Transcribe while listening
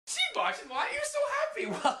watching. Why are you so happy?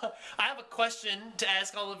 Well, I have a question to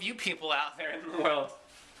ask all of you people out there in the world.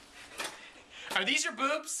 Are these your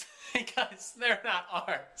boobs? Because they're not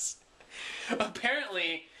ours.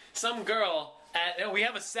 Apparently, some girl at... we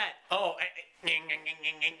have a set. Oh.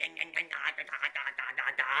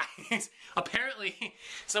 Apparently,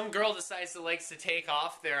 some girl decides to likes to take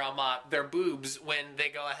off their boobs when they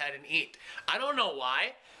go ahead and eat. I don't know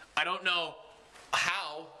why. I don't know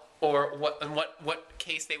how or what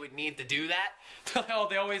case they would need to do that. Oh,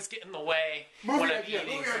 they always get in the way when I'm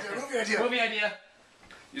eating. Movie idea.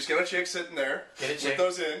 You just get a chick sitting there, with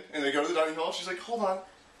those in, and they go to the dining hall. She's like, hold on.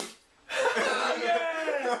 Yeah.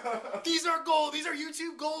 These are gold. These are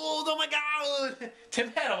YouTube gold. Oh my god.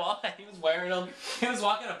 Tim had them on. He was wearing them. He was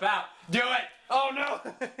walking about. Do it. Oh no.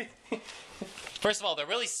 First of all, they're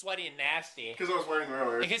really sweaty and nasty. Because I was wearing them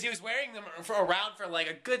earlier. Because he was wearing them around for like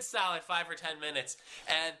a good solid 5 or 10 minutes.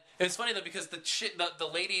 And it was funny though because the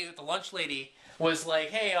lady, the lunch lady, was like,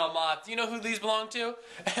 hey, do you know who these belong to?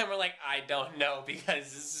 And we're like, I don't know because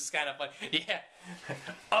this is kind of fun. Yeah.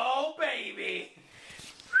 Oh, baby.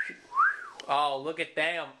 Oh, look at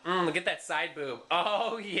them. Look at that side boob.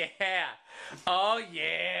 Oh, yeah. Oh,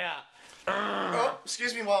 yeah. Oh,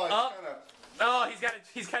 excuse me while I kind of... Oh,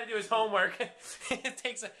 he's got to do his homework.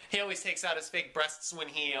 He always takes out his fake breasts when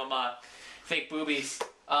he fake boobies.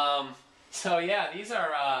 So yeah, these are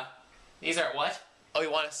what? Oh, you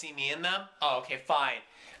want to see me in them? Oh, okay, fine.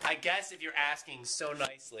 I guess if you're asking so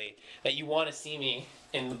nicely that you want to see me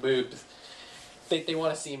in the boobs, they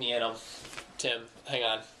want to see me in them. Tim, hang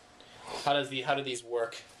on. How do these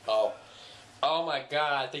work? Oh my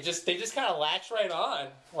God! They just kind of latch right on.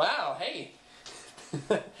 Wow. Hey.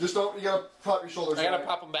 Just don't. You gotta prop your shoulders. I gotta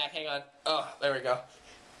prop them back. Hang on. Oh, there we go.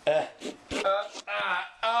 There we go.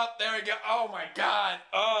 Oh my God.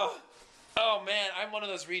 Oh man, I'm one of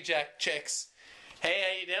those reject chicks. Hey,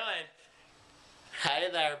 how you doing? Hi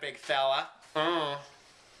there, big fella.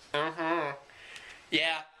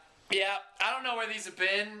 Yeah. I don't know where these have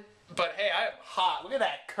been, but hey, I'm hot. Look at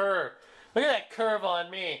that curve. Look at that curve on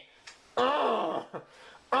me. Do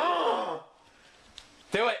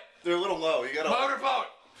it. They're a little low. You gotta... Motorboat!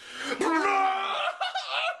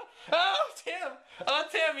 Oh,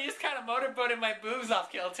 Tim, you just kind of motorboated my boobs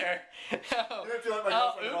off kilter. You didn't feel like my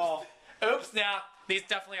girlfriend at all. Oops, now, these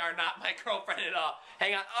definitely are not my girlfriend at all.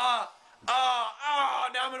 Hang on. Now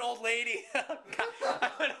I'm an old lady. I'm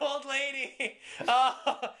an old lady.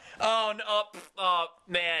 Oh,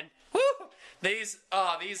 man. Woo! These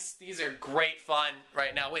are great fun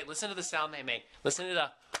right now. Wait, listen to the sound they make. Listen to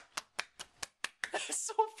the... That's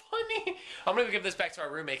so funny. I'm gonna give this back to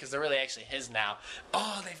our roommate because they're really actually his now.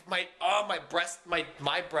 My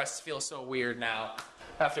breasts feel so weird now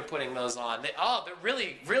after putting those on. They're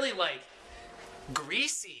really like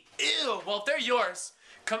greasy. Ew. Well, if they're yours,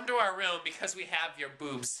 come to our room because we have your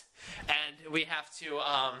boobs and we have to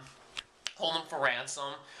hold them for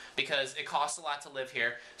ransom because it costs a lot to live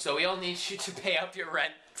here. So we all need you to pay up your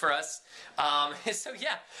rent for us. So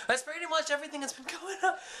yeah, that's pretty much everything that's been going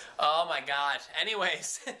on. Oh my God.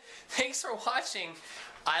 Anyways, thanks for watching.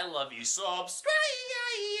 I love you. Subscribe!